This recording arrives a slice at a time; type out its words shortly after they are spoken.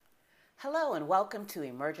Hello and welcome to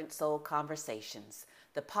Emergent Soul Conversations,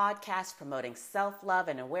 the podcast promoting self-love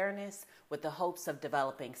and awareness with the hopes of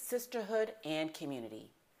developing sisterhood and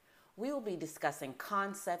community. We will be discussing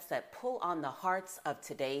concepts that pull on the hearts of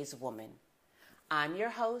today's woman. I'm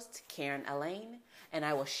your host, Karen Elaine, and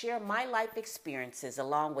I will share my life experiences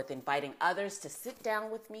along with inviting others to sit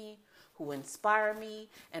down with me who inspire me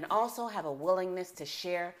and also have a willingness to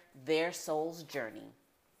share their soul's journey.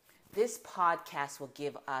 This podcast will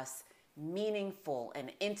give us meaningful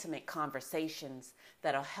and intimate conversations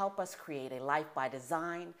that'll help us create a life by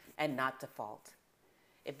design and not default.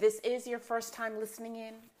 If this is your first time listening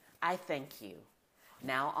in, I thank you.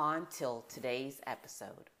 Now on till today's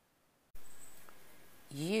episode.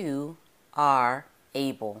 You are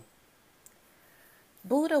able.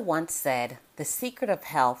 Buddha once said, the secret of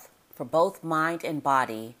health for both mind and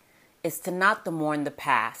body is to not to mourn the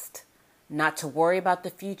past, not to worry about the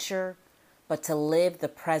future, but to live the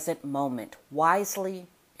present moment wisely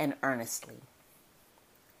and earnestly.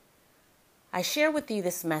 I share with you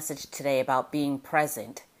this message today about being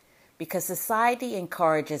present because society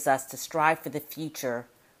encourages us to strive for the future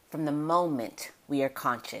from the moment we are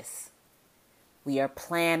conscious. We are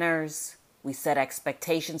planners, we set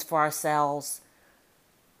expectations for ourselves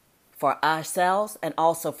and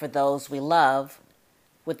also for those we love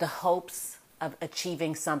with the hopes of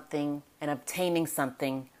achieving something and obtaining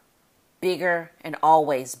something bigger and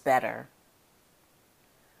always better.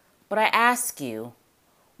 But I ask you,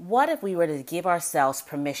 what if we were to give ourselves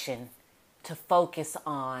permission to focus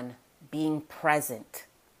on being present,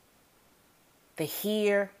 the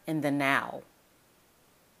here and the now?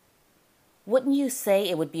 Wouldn't you say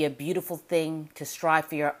it would be a beautiful thing to strive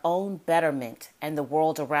for your own betterment and the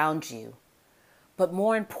world around you, but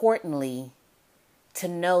more importantly, to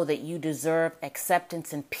know that you deserve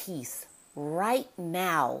acceptance and peace right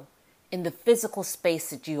now in the physical space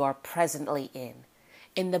that you are presently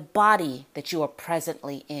in the body that you are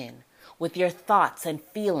presently in, with your thoughts and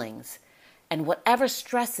feelings, and whatever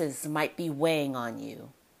stresses might be weighing on you.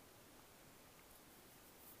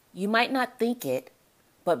 You might not think it,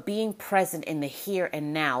 but being present in the here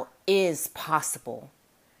and now is possible.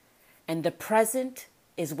 And the present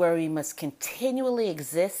is where we must continually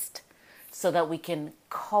exist so that we can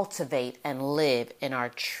cultivate and live in our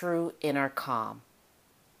true inner calm.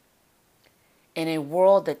 In a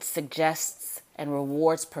world that suggests and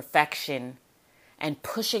rewards perfection and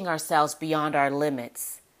pushing ourselves beyond our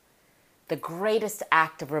limits, the greatest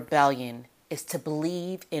act of rebellion is to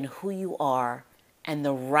believe in who you are and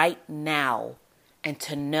the right now, and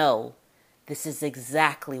to know this is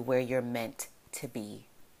exactly where you're meant to be.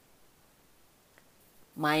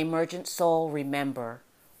 My emergent soul, remember,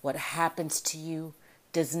 what happens to you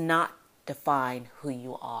does not define who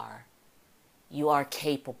you are. You are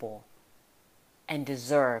capable and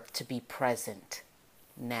deserve to be present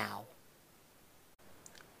now.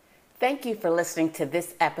 Thank you for listening to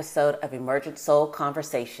this episode of Emergent Soul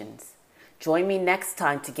Conversations. Join me next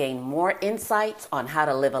time to gain more insights on how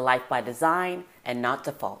to live a life by design and not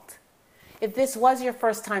default. If this was your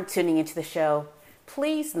first time tuning into the show,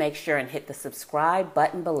 please make sure and hit the subscribe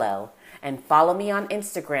button below and follow me on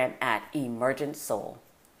Instagram at Emergent Soul.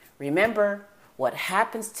 Remember, what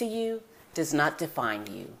happens to you does not define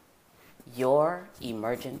you. Your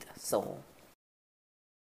emergent soul.